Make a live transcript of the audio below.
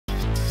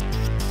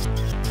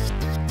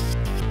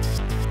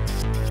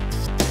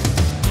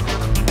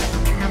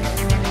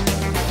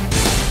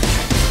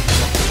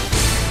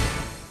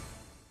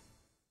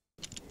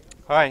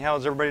Hi,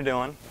 how's everybody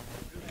doing?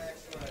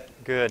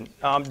 Good.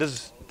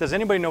 Does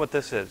anybody know what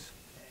this is?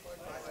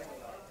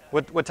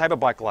 What type of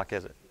bike lock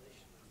is it?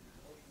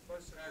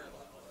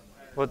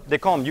 Well, they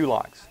call them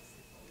U-locks.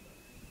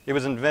 It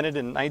was invented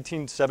in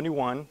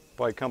 1971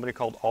 by a company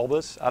called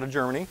Albus out of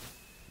Germany.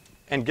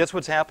 And guess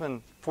what's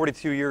happened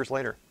 42 years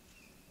later?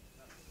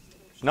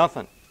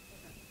 Nothing.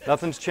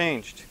 Nothing's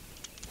changed.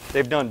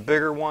 They've done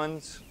bigger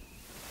ones.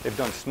 They've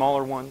done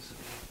smaller ones.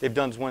 They've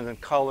done ones in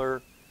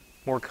color,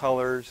 more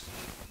colors,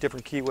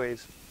 different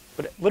keyways,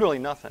 but literally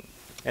nothing.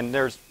 And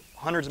there's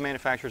hundreds of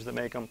manufacturers that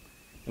make them,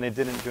 and they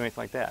didn't do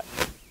anything like that.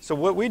 So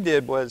what we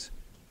did was,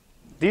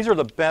 these are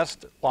the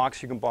best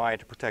locks you can buy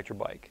to protect your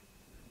bike.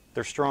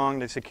 They're strong,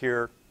 they're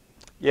secure.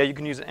 Yeah, you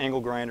can use an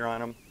angle grinder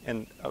on them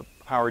and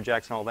power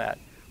jacks and all that,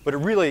 but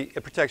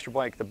it protects your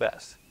bike the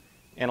best.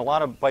 And a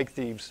lot of bike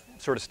thieves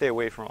sort of stay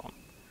away from them.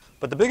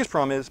 But the biggest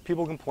problem is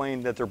people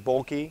complain that they're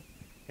bulky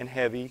and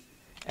heavy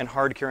and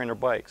hard to carry on their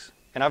bikes.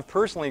 And I've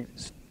personally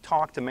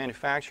talked to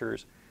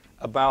manufacturers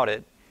about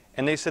it,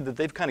 and they said that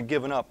they've kind of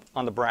given up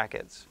on the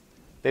brackets.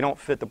 They don't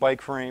fit the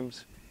bike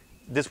frames.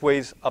 This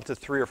weighs up to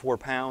 3 or 4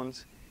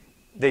 pounds.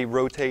 They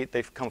rotate,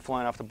 they come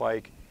flying off the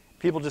bike.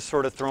 People just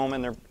sort of throw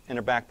them in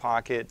their back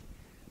pocket.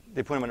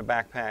 They put them in a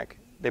backpack.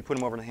 They put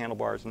them over the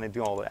handlebars, and they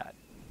do all that.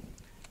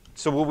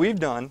 So what we've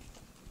done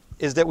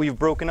is that we've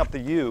broken up the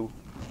U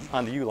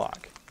on the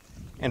U-lock.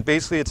 And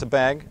basically it's a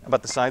bag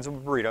about the size of a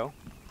burrito,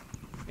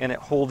 and it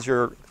holds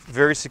your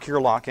very secure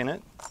lock in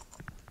it.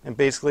 And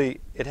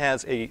basically it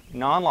has a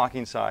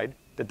non-locking side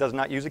that does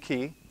not use a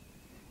key.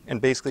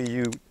 And basically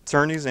you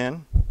turn these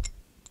in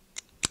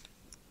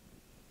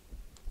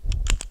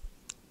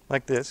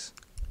like this.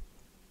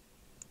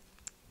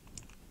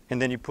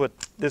 And then you put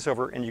this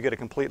over and you get a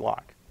complete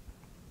lock.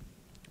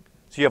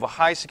 So you have a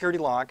high security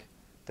lock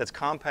that's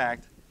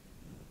compact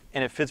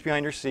and it fits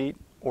behind your seat,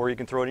 or you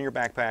can throw it in your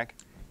backpack,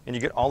 and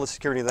you get all the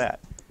security of that.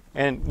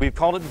 And we've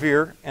called it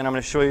VIER, and I'm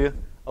going to show you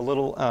a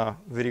little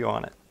video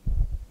on it.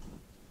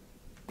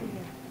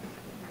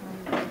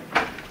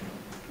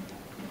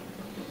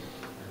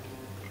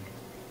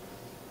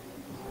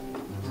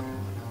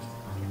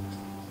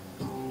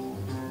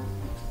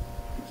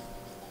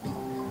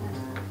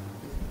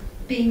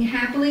 Being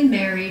happily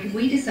married,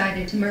 we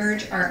decided to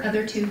merge our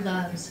other two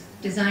loves,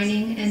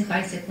 designing and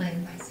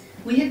bicycling.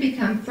 We had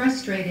become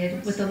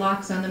frustrated with the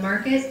locks on the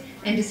market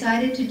and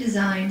decided to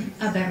design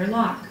a better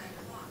lock.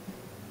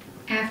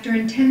 After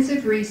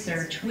intensive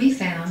research, we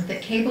found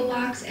that cable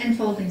locks and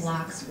folding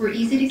locks were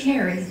easy to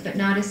carry but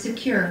not as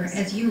secure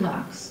as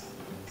U-locks.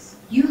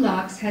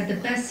 U-locks had the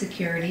best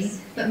security,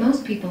 but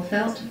most people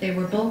felt they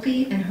were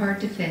bulky and hard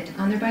to fit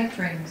on their bike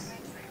frames.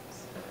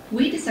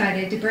 We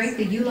decided to break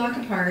the U-lock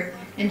apart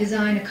and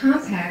design a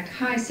compact,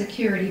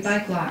 high-security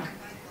bike lock.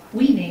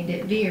 We named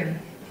it VIER.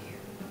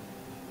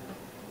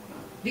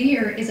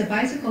 VIER is a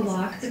bicycle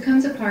lock that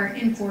comes apart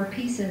in 4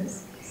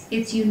 pieces.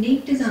 Its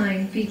unique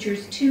design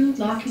features 2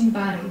 locking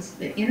bodies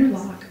that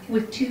interlock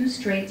with 2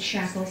 straight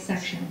shackle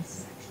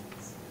sections.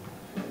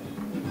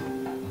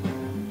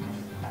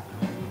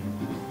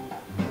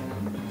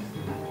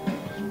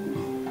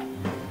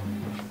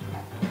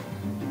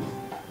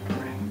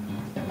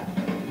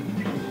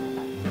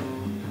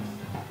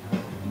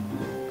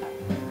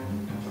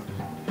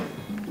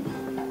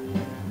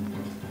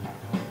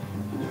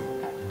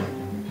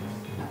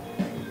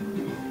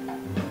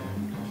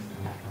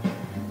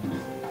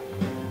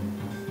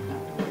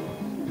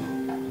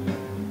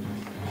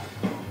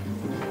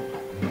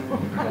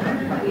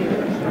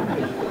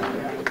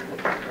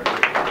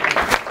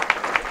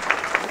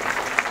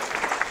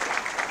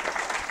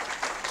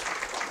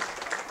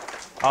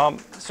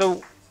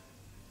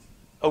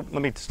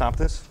 Let me stop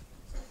this.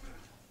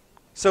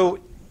 So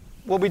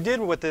what we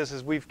did with this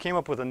is we've came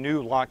up with a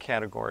new lock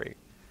category,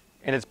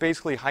 and it's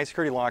basically high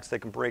security locks that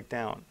can break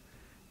down.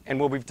 And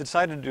what we've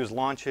decided to do is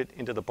launch it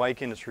into the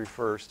bike industry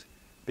first,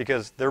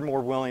 because they're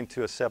more willing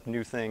to accept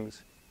new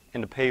things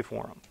and to pay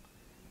for them.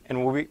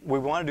 And what we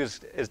want to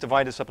do is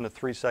divide this up into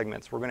 3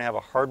 segments. We're going to have a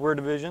hardware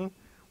division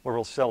where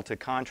we'll sell to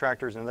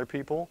contractors and other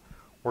people.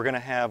 We're going to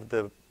have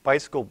the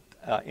bicycle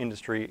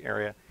industry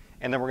area,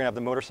 and then we're going to have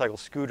the motorcycle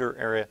scooter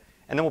area,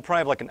 and then we'll probably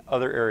have like an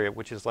other area,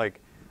 which is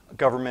like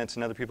governments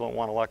and other people that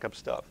want to lock up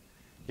stuff.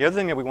 The other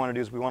thing that we want to do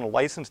is we want to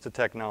license the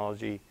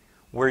technology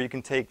where you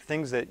can take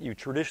things that you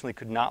traditionally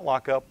could not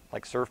lock up,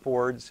 like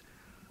surfboards,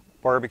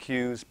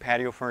 barbecues,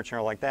 patio furniture,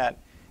 like that.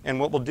 And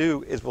what we'll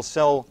do is we'll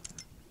sell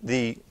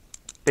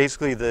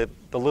basically the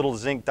little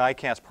zinc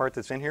die-cast part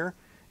that's in here,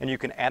 and you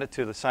can add it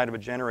to the side of a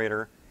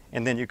generator,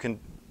 and then you can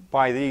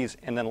buy these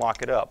and then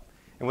lock it up.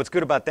 And what's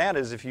good about that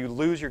is if you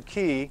lose your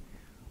key,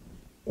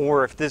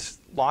 or if this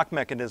lock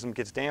mechanism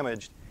gets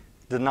damaged,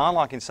 the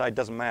non-locking side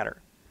doesn't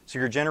matter. So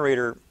your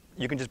generator,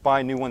 you can just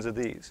buy new ones of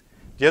these.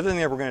 The other thing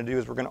that we're going to do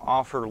is we're going to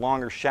offer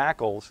longer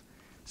shackles.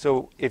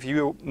 So if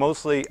you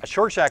a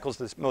short shackle is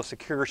the most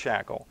secure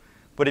shackle.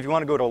 But if you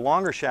want to go to a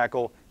longer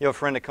shackle, you have a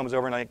friend that comes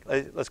over and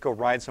like, let's go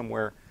ride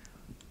somewhere.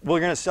 We're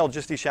going to sell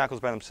just these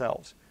shackles by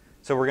themselves.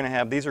 So we're going to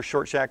have, these are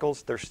short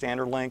shackles, they're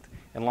standard length,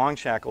 and long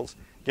shackles.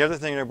 The other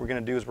thing that we're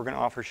going to do is we're going to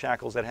offer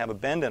shackles that have a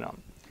bend in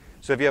them.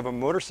 So if you have a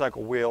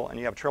motorcycle wheel and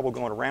you have trouble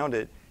going around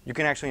it, you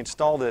can actually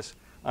install this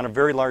on a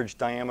very large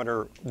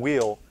diameter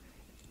wheel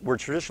where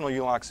traditional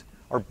U-locks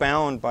are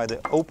bound by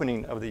the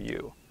opening of the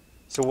U.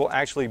 So we'll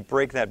actually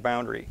break that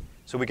boundary.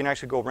 So we can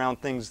actually go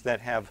around things that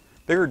have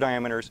bigger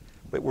diameters,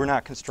 but we're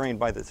not constrained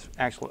by this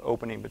actual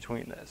opening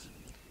between this.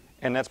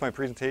 And that's my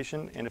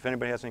presentation, and if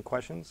anybody has any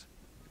questions,